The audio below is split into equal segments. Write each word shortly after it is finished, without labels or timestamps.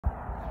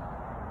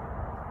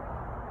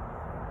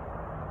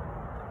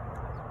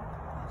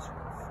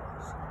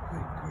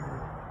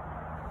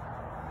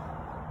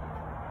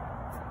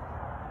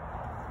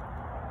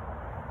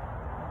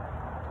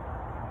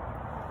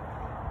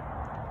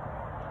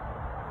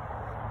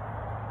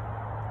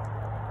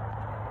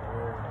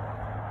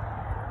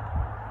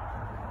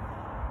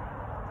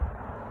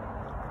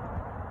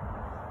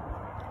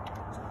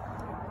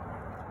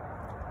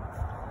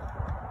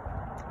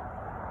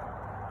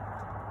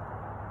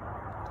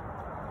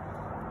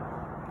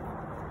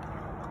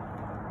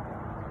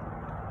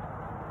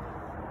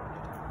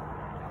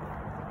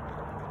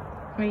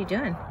What are you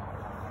doing?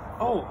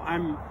 Oh,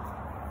 I'm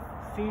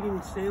feeding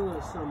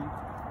Sayla some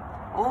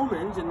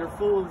almonds, and they're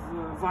full of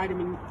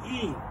vitamin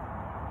E.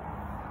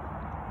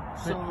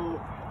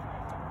 So,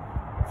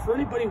 for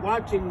anybody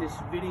watching this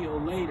video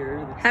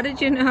later... How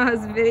did you know I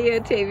was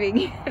videotaping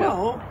you?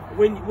 Well,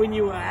 when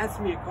you ask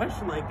me a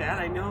question like that,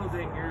 I know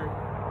that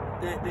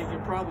you're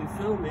probably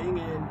filming,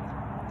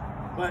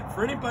 but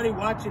for anybody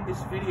watching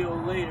this video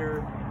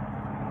later,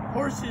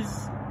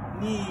 horses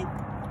need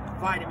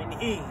vitamin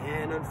E,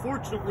 and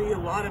unfortunately a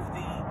lot of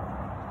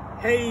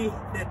the hay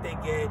that they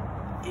get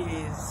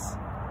is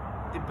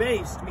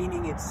debased,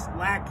 meaning it's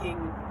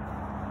lacking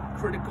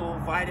critical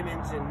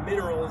vitamins and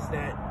minerals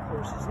that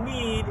horses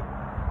need.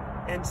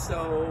 And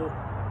so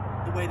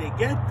the way they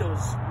get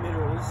those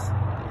minerals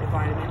and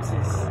vitamins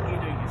is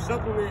either you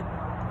supplement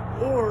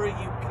or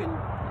you can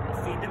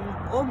feed them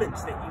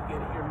almonds that you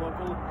get at your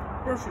local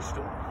grocery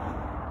store.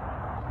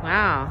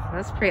 Wow,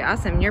 that's pretty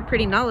awesome. You're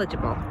pretty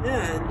knowledgeable.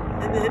 Yeah,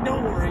 and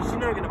don't worry, she's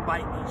not going to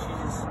bite me. She's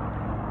just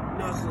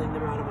nuzzling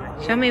them out of my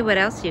hand. Show me what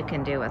else you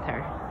can do with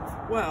her.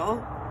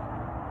 Well,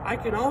 I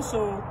can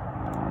also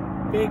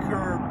make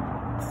her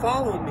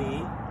follow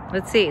me.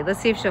 Let's see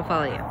if she'll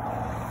follow you.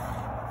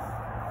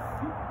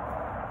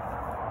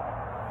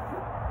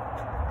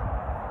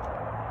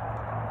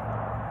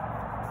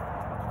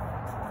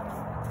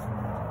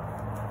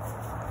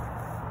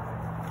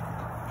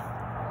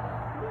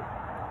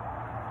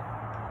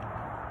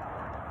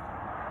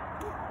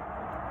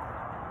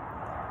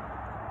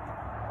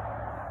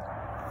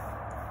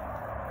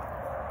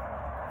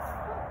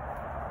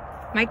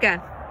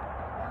 Micah,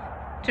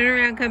 turn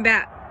around, come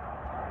back.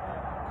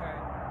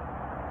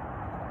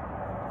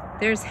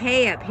 There's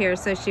hay up here,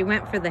 so she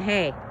went for the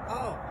hay.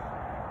 Oh.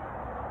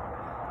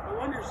 No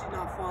wonder she's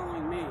not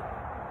following me.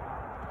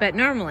 But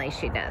normally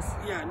she does.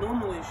 Yeah,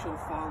 normally she'll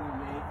follow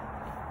me.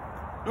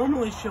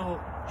 Normally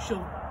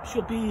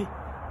she'll be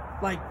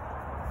like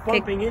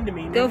bumping into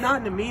me.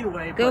 Not in a mean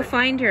way. Go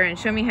find her and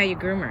show me how you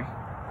groom her.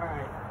 All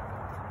right.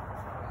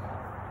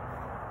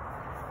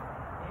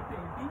 Hey,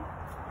 baby.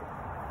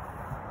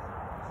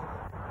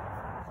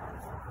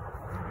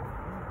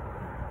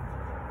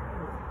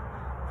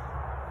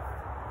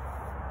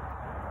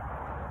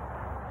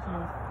 So,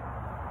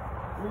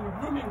 when you're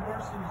grooming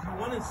horses, you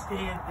want to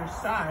stay at their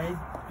side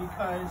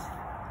because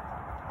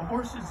a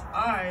horse's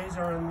eyes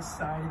are on the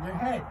side of their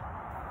head.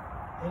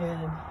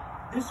 And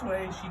this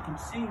way she can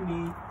see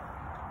me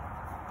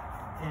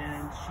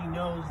and she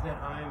knows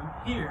that I'm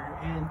here.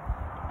 And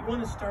you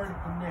want to start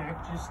at the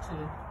neck just to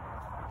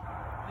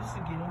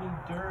get any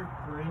dirt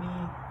or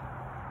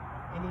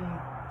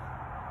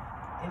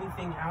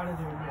anything out of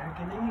their neck,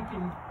 and then you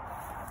can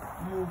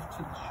move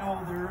to the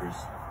shoulders.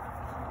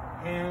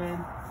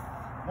 And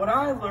what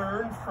I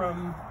learned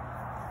from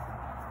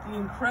the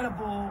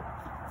incredible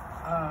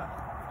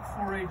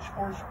 4-H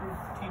horse group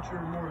teacher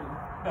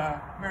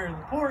Mary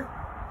Laporte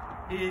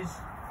is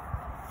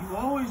you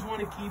always want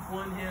to keep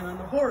one hand on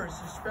the horse,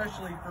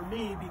 especially for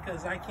me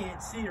because I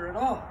can't see her at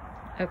all.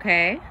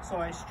 Okay. So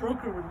I stroke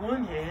her with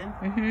one hand,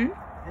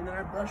 and then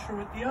I brush her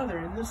with the other.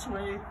 And this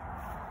way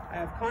I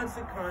have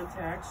constant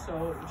contact,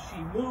 so if she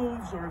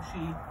moves or if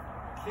she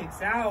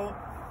kicks out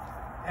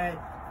at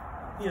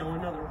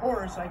another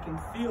horse, I can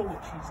feel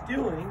what she's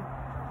doing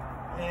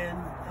and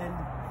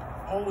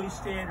always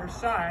stay at her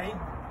side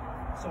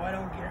so I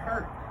don't get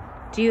hurt.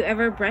 Do you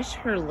ever brush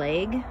her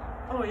leg?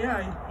 Oh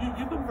yeah,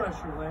 you can brush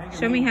her leg.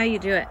 Show me how you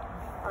do it.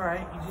 All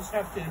right, you just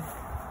have to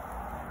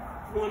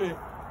want to,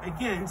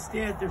 again,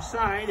 stay at their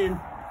side, and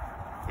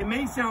it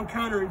may sound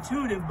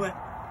counterintuitive, but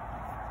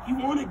you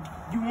want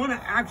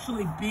to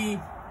actually be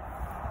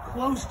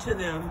close to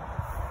them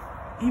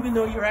even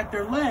though you're at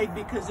their leg,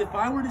 because if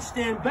I were to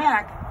stand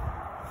back,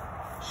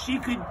 she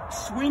could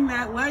swing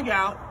that leg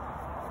out,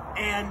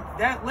 and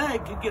that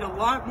leg could get a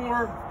lot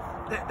more,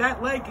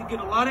 that leg could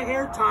get a lot of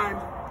air time,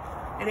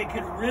 and it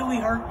could really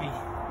hurt me.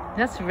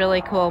 That's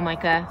really cool,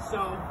 Micah.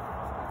 So,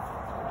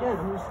 again,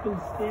 I'm just going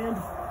to stand,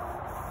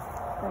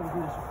 probably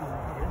do this with my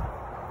hand,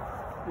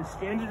 just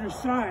stand at her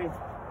side.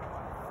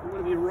 I'm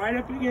going to be right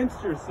up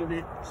against her so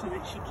that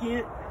she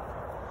can't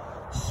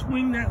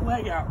swing that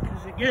leg out,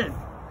 because again,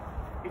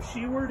 if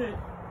she were to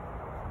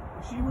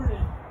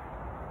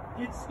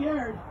get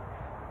scared,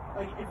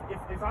 like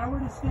if I were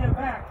to stand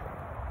back,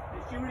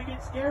 if she were to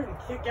get scared and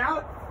kick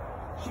out,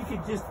 she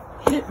could just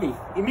hit me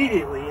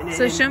immediately.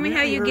 So show me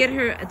how you get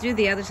her, do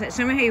the other side.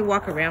 Show me how you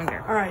walk around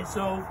her. All right,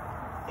 so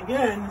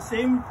again, the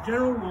same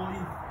general rule,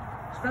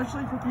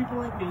 especially for people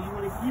like me, you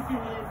want to keep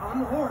your hand on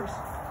the horse,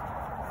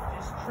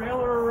 just trail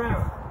her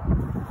around.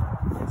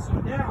 And so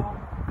now,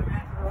 I'm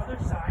at her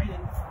other side,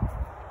 and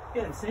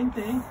again, same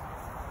thing.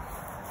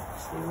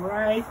 Stay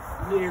right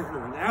near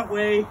her. That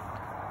way,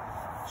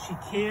 she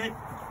can't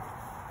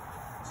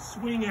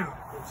swing out.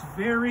 It's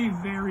very,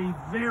 very,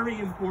 very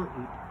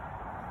important.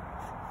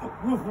 Oh,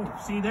 whoa, whoa.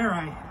 See there,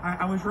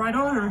 I was right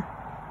on her.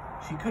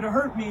 She could have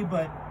hurt me,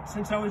 but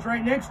since I was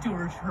right next to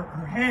her,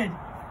 her head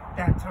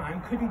that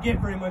time couldn't get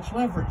very much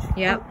leverage.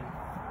 Yep.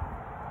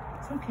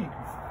 It's okay,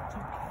 girl. It's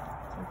okay.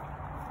 It's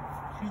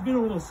okay. She's been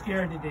a little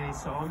scared today,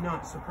 so I'm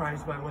not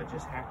surprised by what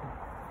just happened.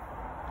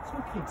 It's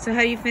okay. So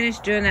how you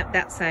finished doing up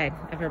that side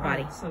of her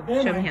body? Right, so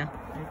then Show me how. I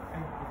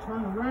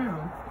turn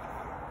around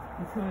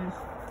because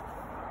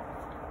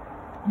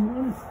you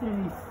want to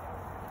stay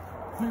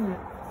kind of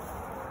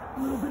a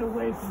little bit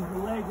away from her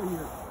leg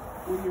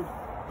when you're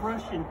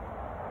brushing,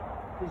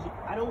 because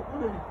I don't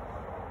want to.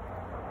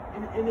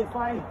 And if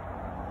I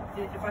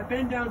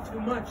bend down too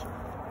much,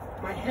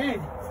 my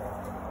head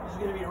is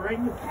going to be right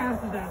in the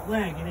path of that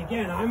leg. And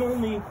again, I'm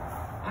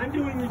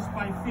doing this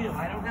by feel.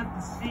 I don't have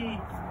to see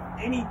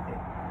anything.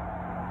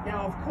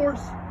 Now, of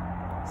course,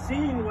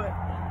 seeing what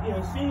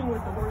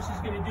the horse is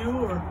going to do,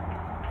 or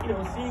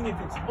seeing if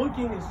it's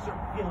looking at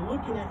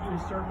you a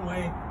certain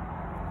way,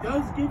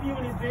 does give you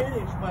an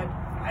advantage. But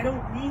I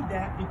don't need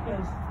that,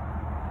 because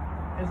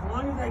as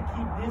long as I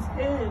keep this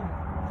hand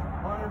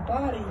on her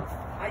body,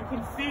 I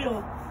can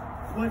feel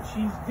what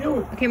she's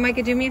doing. Okay,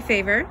 Micah, do me a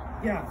favor.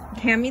 Yeah.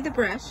 Hand me the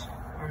brush.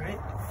 All right.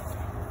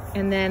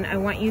 And then I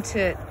want you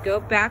to go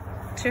back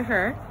to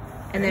her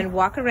and then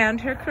walk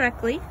around her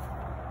correctly.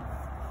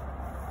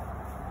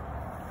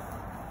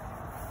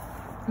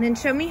 And then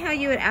show me how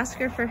you would ask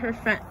her for her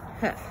front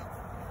hoof.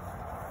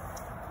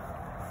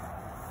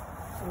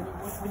 So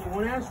when you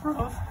want to ask for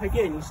hoof,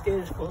 again, you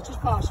stand as close as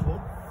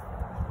possible.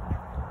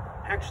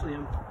 Actually,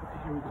 okay,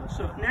 here we go.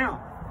 So now,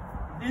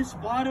 this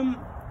bottom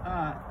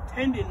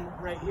tendon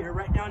right here,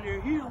 right down near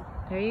your heel.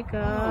 There you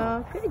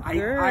go. Good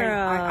girl.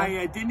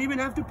 I didn't even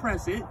have to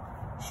press it.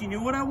 She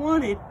knew what I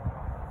wanted,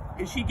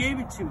 and she gave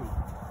it to me.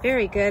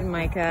 Very good,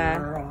 Micah.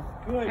 Girl.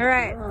 Good. All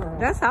right, girl.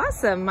 That's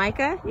awesome,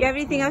 Micah. You have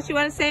anything else you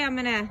want to say? I'm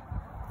gonna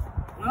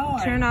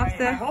turn off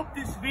the. I hope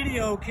this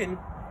video can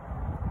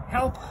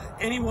help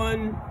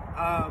anyone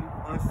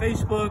on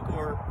Facebook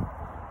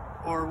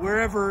or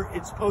wherever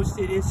it's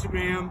posted,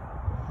 Instagram.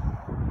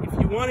 If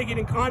you want to get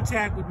in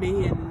contact with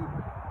me and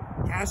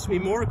ask me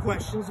more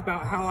questions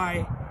about how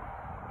I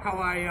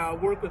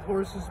work with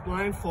horses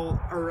blindfolded.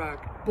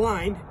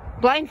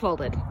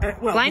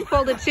 Well,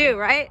 blindfolded too,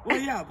 right? Well,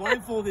 yeah,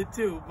 blindfolded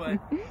too. But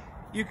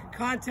you can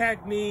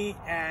contact me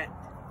at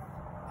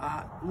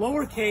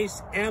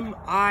lowercase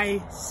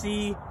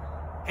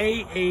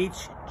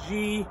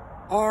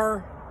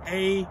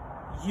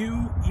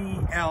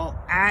MICAHGRAUEL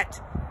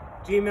at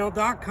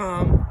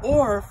gmail.com,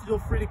 or feel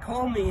free to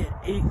call me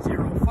at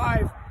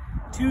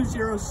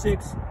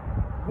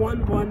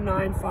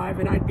 805-206-1195,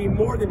 and I'd be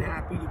more than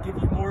happy to give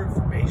you more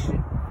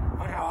information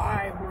on how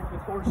I work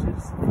with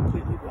horses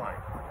completely blind.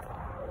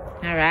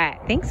 All right.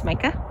 Thanks,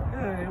 Micah.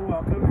 You're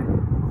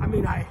welcome. I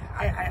mean, I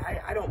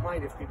don't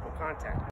mind if people contact me.